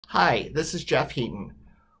Hi, this is Jeff Heaton.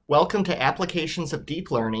 Welcome to Applications of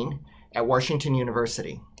Deep Learning at Washington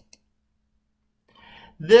University.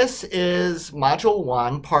 This is Module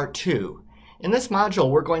 1, Part 2. In this module,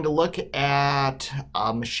 we're going to look at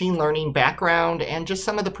machine learning background and just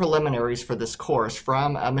some of the preliminaries for this course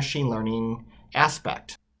from a machine learning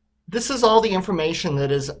aspect. This is all the information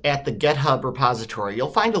that is at the GitHub repository. You'll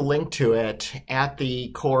find a link to it at the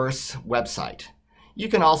course website. You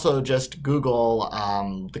can also just Google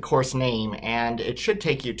the course name and it should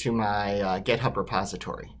take you to my GitHub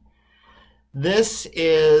repository. This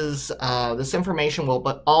information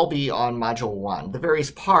will all be on Module 1. The various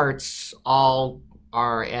parts all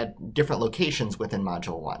are at different locations within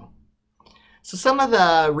Module 1. So some of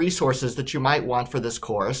the resources that you might want for this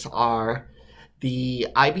course are the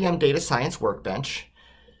IBM Data Science Workbench.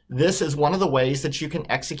 This is one of the ways that you can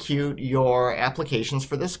execute your applications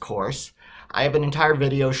for this course. I have an entire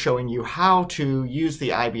video showing you how to use the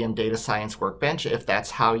IBM Data Science Workbench if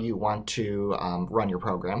that's how you want to run your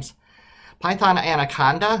programs. Python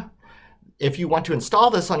Anaconda, if you want to install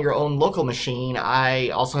this on your own local machine, I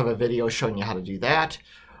also have a video showing you how to do that.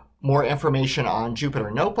 More information on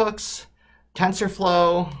Jupyter Notebooks,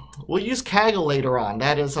 Tensorflow. We'll use Kaggle later on.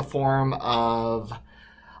 That is a form of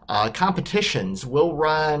competitions. We'll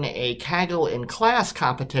run a Kaggle in class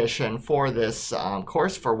competition for this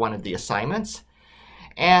course for one of the assignments.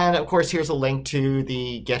 And of course, here's a link to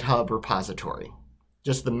the GitHub repository,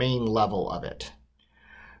 just the main level of it.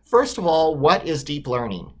 First of all, what is deep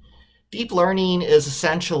learning? Deep learning is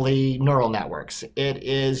essentially neural networks. It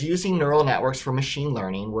is using neural networks for machine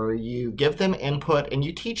learning where you give them input and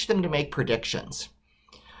you teach them to make predictions.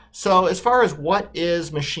 So as far as what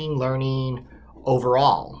is machine learning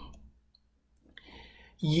overall,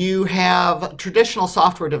 you have traditional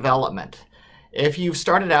software development. If you've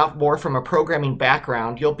started out more from a programming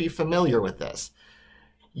background, you'll be familiar with this.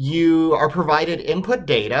 You are provided input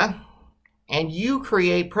data and you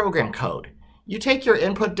create program code. You take your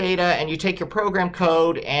input data and you take your program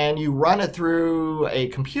code and you run it through a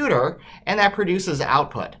computer and that produces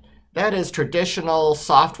output. That is traditional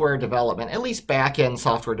software development, at least back-end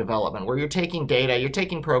software development, where you're taking data, you're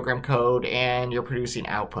taking program code, and you're producing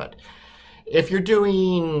output. If you're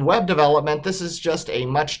doing web development, this is just a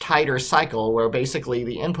much tighter cycle where basically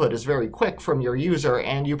the input is very quick from your user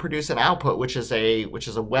and you produce an output, which is a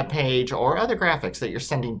web page or other graphics that you're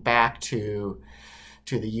sending back to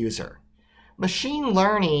the user. Machine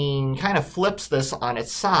learning kind of flips this on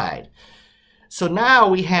its side. So now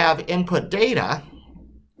we have input data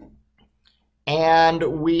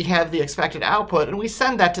and we have the expected output and we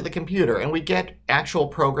send that to the computer and we get actual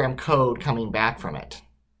program code coming back from it.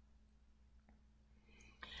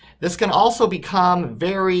 This can also become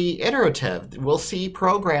very iterative. We'll see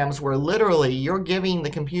programs where literally you're giving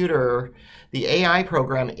the computer, the AI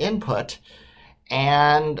program, input,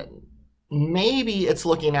 and maybe it's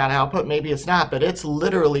looking at output, maybe it's not, but it's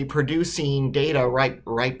literally producing data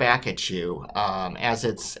right back at you as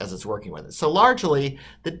it's working with it. So largely,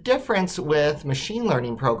 the difference with machine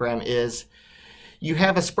learning program is you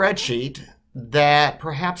have a spreadsheet that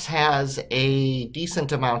perhaps has a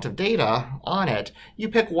decent amount of data on it. You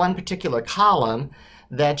pick one particular column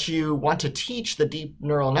that you want to teach the deep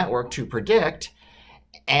neural network to predict,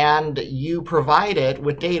 and you provide it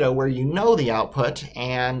with data where you know the output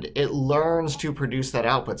and it learns to produce that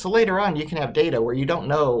output. So later on you can have data where you don't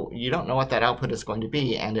know what that output is going to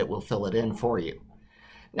be and it will fill it in for you.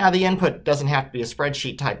 Now the input doesn't have to be a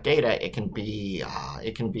spreadsheet type data. It can be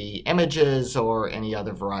images or any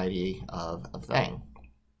other variety of thing.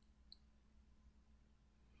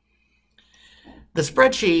 The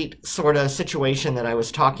spreadsheet sort of situation that I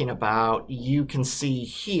was talking about, you can see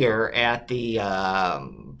here at the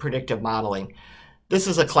predictive modeling. This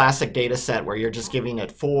is a classic data set where you're just giving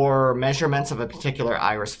it 4 measurements of a particular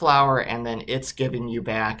iris flower and then it's giving you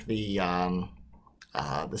back the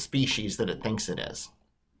species that it thinks it is.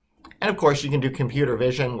 And of course, you can do computer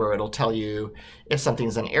vision where it'll tell you if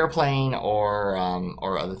something's an airplane or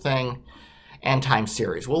other thing, and time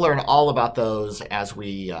series. We'll learn all about those as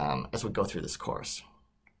we go through this course.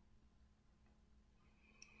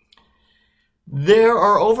 There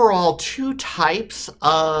are overall 2 types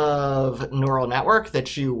of neural network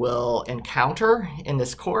that you will encounter in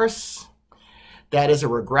this course. That is a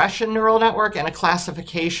regression neural network and a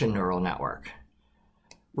classification neural network.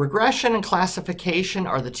 Regression and classification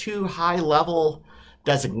are the 2 high-level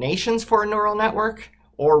designations for a neural network,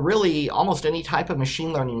 or really almost any type of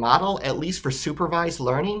machine learning model, at least for supervised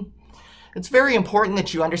learning. It's very important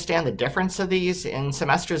that you understand the difference of these. In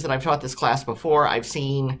semesters that I've taught this class before, I've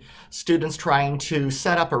seen students trying to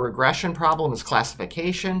set up a regression problem as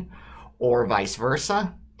classification, or vice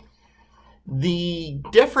versa. The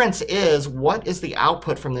difference is, what is the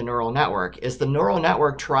output from the neural network? Is the neural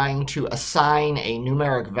network trying to assign a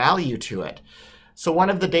numeric value to it? So one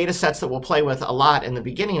of the data sets that we'll play with a lot in the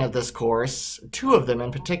beginning of this course, two of them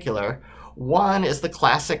in particular, one is the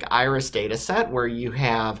classic iris data set where you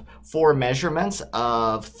have 4 measurements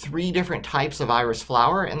of 3 different types of iris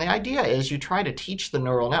flower. And the idea is you try to teach the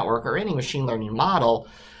neural network or any machine learning model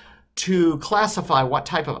to classify what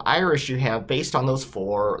type of iris you have based on those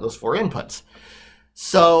four inputs.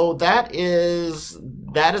 So that is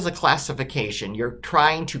a classification. You're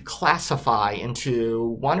trying to classify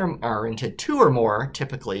into into 2 or more,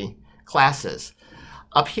 typically, classes.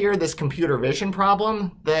 Up here, this computer vision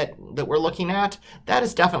problem that we're looking at, that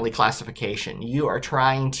is definitely classification. You are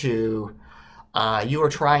trying to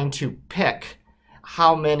pick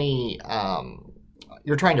how many.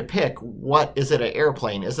 You're trying to pick, what is it, an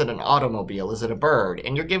airplane? Is it an automobile? Is it a bird?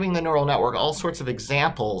 And you're giving the neural network all sorts of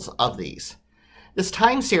examples of these. This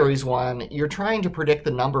time series one, you're trying to predict the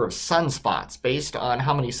number of sunspots based on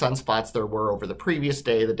how many sunspots there were over the previous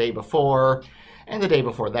day, the day before, and the day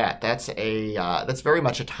before that. That's very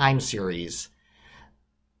much a time series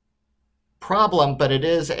problem, but it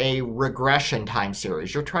is a regression time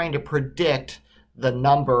series. You're trying to predict the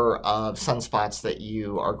number of sunspots that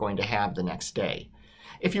you are going to have the next day.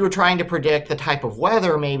 If you were trying to predict the type of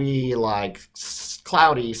weather, maybe like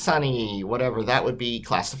cloudy, sunny, whatever, that would be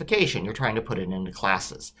classification. You're trying to put it into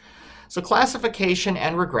classes. So classification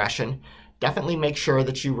and regression, definitely make sure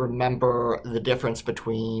that you remember the difference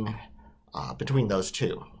between those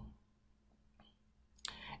two.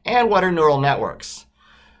 And what are neural networks?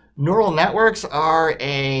 Neural networks are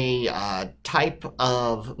a type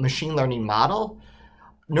of machine learning model.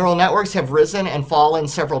 Neural networks have risen and fallen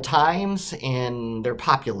several times in their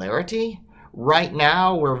popularity. Right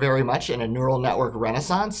now, we're very much in a neural network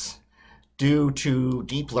renaissance due to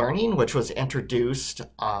deep learning, which was introduced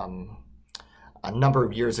a number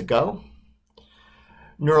of years ago.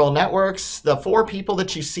 Neural networks, the 4 people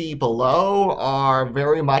that you see below are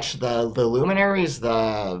very much the luminaries,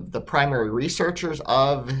 the primary researchers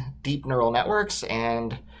of deep neural networks,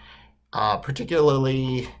 and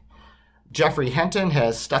particularly Geoffrey Hinton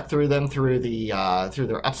has stuck through them through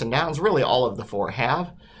their ups and downs. Really, all of the 4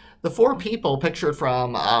 have. The 4 people pictured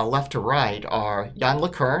from left to right are Yann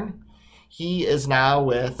LeCun. He is now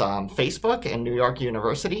with Facebook and New York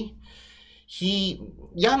University.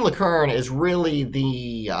 Yann LeCun is really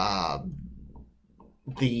the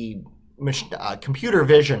computer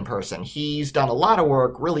vision person. He's done a lot of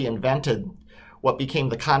work, really invented what became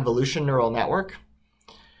the convolution neural network.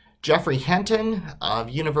 Geoffrey Hinton of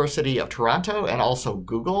University of Toronto and also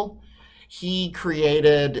Google, he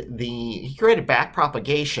created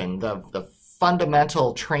backpropagation, the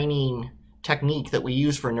fundamental training technique that we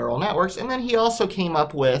use for neural networks, and then he also came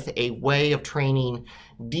up with a way of training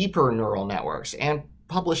deeper neural networks and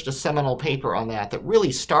published a seminal paper on that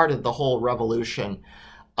really started the whole revolution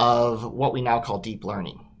of what we now call deep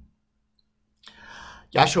learning.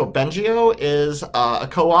 Yoshua Bengio is a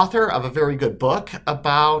co-author of a very good book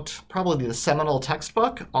about probably the seminal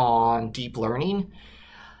textbook on deep learning,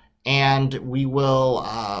 and the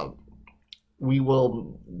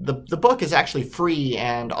book is actually free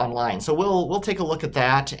and online, so we'll take a look at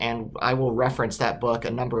that, and I will reference that book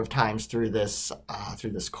a number of times through this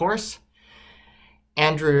course.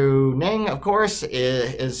 Andrew Ng, of course,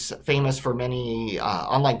 is famous for many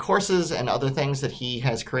online courses and other things that he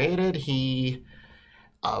has created. He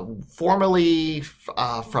formerly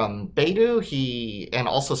from Beidou, and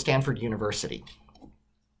also Stanford University.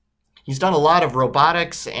 He's done a lot of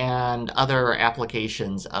robotics and other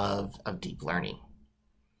applications of deep learning.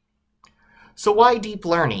 So why deep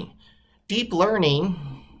learning? Deep learning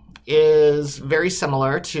is very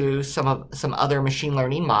similar to some other machine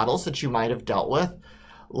learning models that you might have dealt with,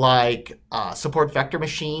 like support vector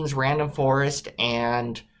machines, random forest,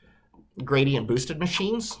 and gradient boosted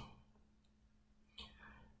machines.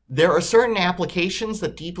 There are certain applications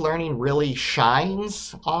that deep learning really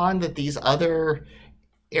shines on that these other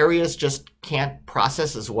areas just can't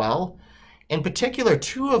process as well. In particular,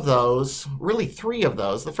 2 of those, really 3 of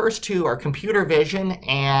those, the first 2 are computer vision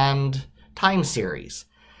and time series.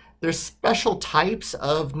 There's special types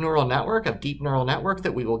of neural network, of deep neural network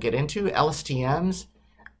that we will get into, LSTMs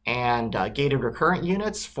and gated recurrent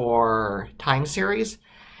units for time series,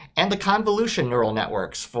 and the convolution neural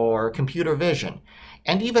networks for computer vision.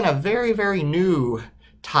 And even a very, very new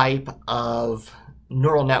type of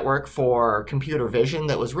neural network for computer vision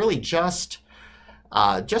that was really just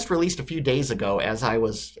released a few days ago as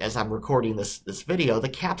I'm recording this video, the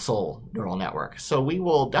capsule neural network. So we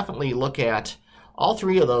will definitely look at all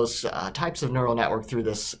three of those types of neural network through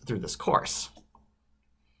this course.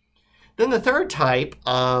 Then the third type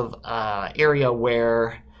of area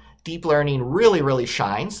where deep learning really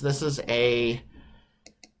shines,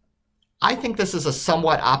 I think this is a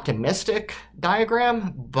somewhat optimistic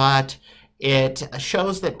diagram, but it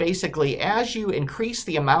shows that basically as you increase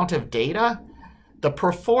the amount of data, the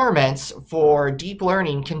performance for deep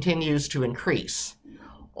learning continues to increase.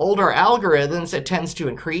 Older algorithms, it tends to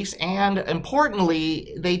increase, and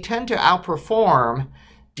importantly, they tend to outperform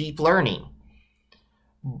deep learning.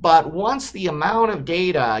 But once the amount of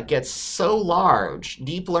data gets so large,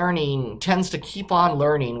 deep learning tends to keep on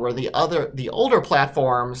learning where the older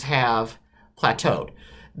platforms have plateaued.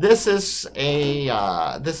 This is a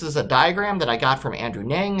diagram that I got from Andrew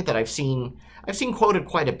Ng that I've seen quoted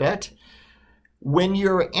quite a bit. When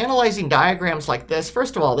you're analyzing diagrams like this,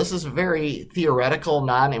 first of all, this is a very theoretical,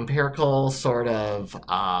 non-empirical sort of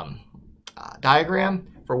diagram.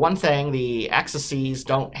 For one thing, the axes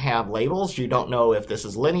don't have labels. You don't know if this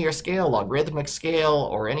is linear scale, logarithmic scale,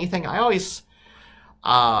 or anything. I always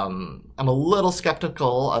I'm a little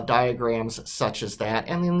skeptical of diagrams such as that.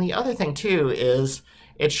 And then the other thing too is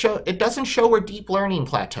it doesn't show where deep learning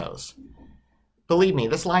plateaus. Believe me,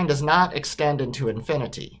 this line does not extend into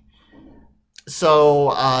infinity.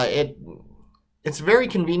 So it's very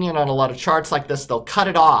convenient on a lot of charts like this. They'll cut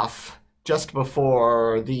it off just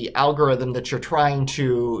before the algorithm that you're trying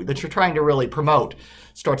to really promote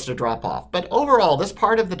starts to drop off. But overall, this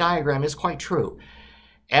part of the diagram is quite true.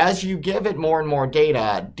 As you give it more and more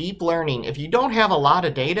data, deep learning, if you don't have a lot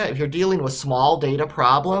of data, if you're dealing with small data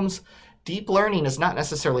problems, deep learning is not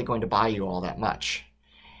necessarily going to buy you all that much.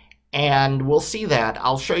 And we'll see that.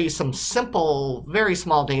 I'll show you some simple, very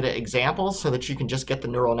small data examples so that you can just get the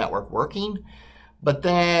neural network working. But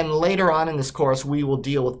then later on in this course, we will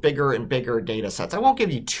deal with bigger and bigger data sets. I won't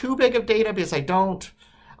give you too big of data because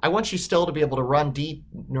I want you still to be able to run deep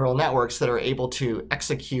neural networks that are able to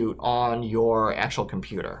execute on your actual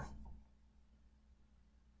computer.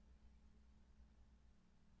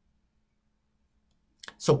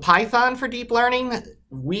 So Python for deep learning,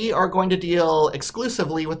 we are going to deal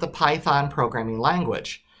exclusively with the Python programming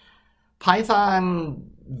language. Python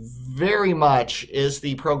very much is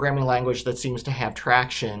the programming language that seems to have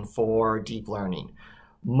traction for deep learning.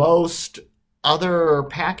 Most other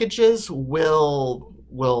packages will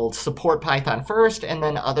support Python first and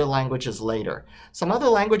then other languages later. Some other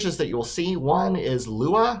languages that you will see, one is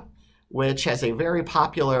Lua, which has a very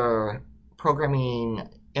popular programming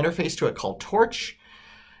interface to it called Torch.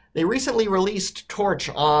 They recently released Torch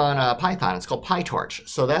on Python. It's called PyTorch.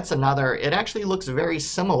 So that's another, it actually looks very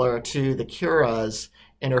similar to the Keras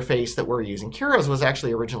interface that we're using. Keras was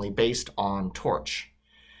actually originally based on Torch.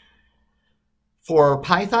 For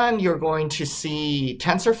Python, you're going to see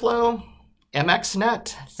TensorFlow,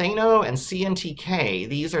 MXNet, Thano, and CNTK.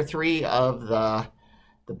 These are three of the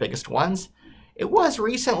biggest ones. It was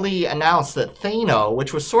recently announced that Thano,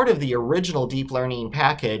 which was sort of the original deep learning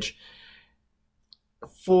package,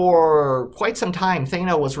 for quite some time,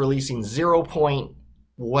 Thano was releasing 0.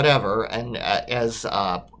 whatever and as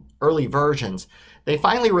early versions. They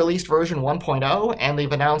finally released version 1.0, and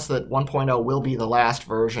they've announced that 1.0 will be the last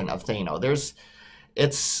version of Thano.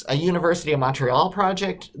 It's a University of Montreal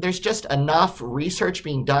project. There's just enough research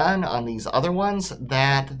being done on these other ones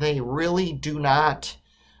that they really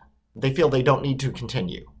they feel they don't need to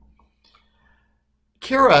continue.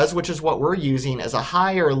 Keras, which is what we're using as a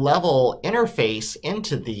higher level interface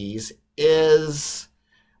into these, is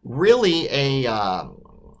really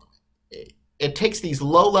it takes these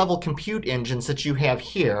low-level compute engines that you have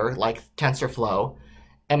here, like TensorFlow,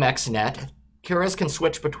 MXNet. Keras can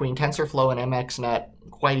switch between TensorFlow and MXNet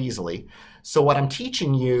quite easily. So what I'm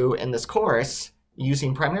teaching you in this course,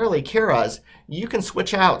 using primarily Keras, you can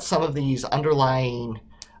switch out some of these underlying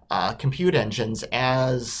compute engines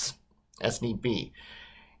as need be.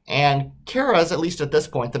 And Keras, at least at this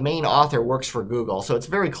point, the main author works for Google, so it's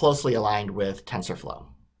very closely aligned with TensorFlow.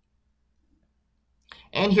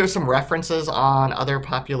 And here's some references on other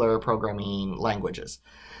popular programming languages.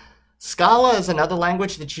 Scala is another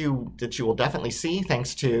language that you will definitely see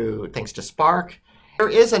thanks to Spark. There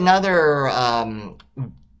is another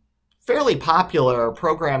fairly popular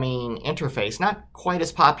programming interface, not quite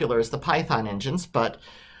as popular as the Python engines, but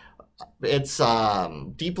it's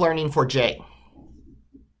Deep Learning for J.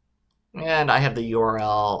 And I have the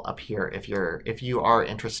URL up here if you are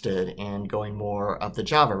interested in going more of the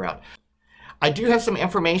Java route. I do have some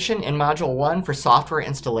information in Module 1 for software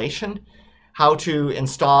installation, how to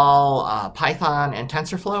install Python and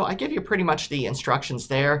TensorFlow. I give you pretty much the instructions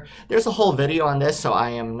there. There's a whole video on this, so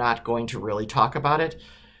I am not going to really talk about it.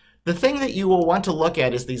 The thing that you will want to look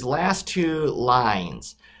at is these last two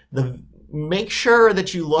lines. Make sure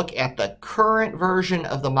that you look at the current version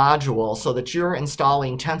of the module so that you're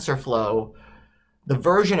installing TensorFlow, the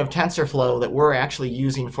version of TensorFlow that we're actually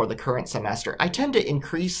using for the current semester. I tend to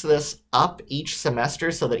increase this up each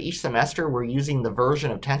semester so that each semester we're using the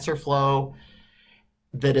version of TensorFlow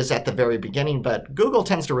that is at the very beginning, but Google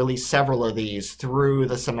tends to release several of these through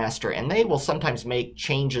the semester, and they will sometimes make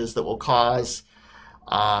changes that will cause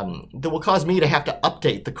me to have to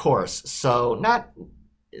update the course. So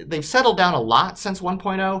they've settled down a lot since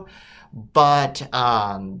 1.0, but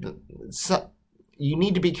you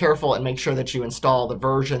need to be careful and make sure that you install the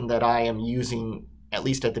version that I am using at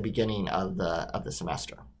least at the beginning of the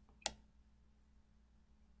semester.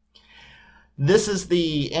 This is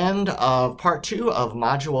the end of part 2 of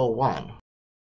Module 1.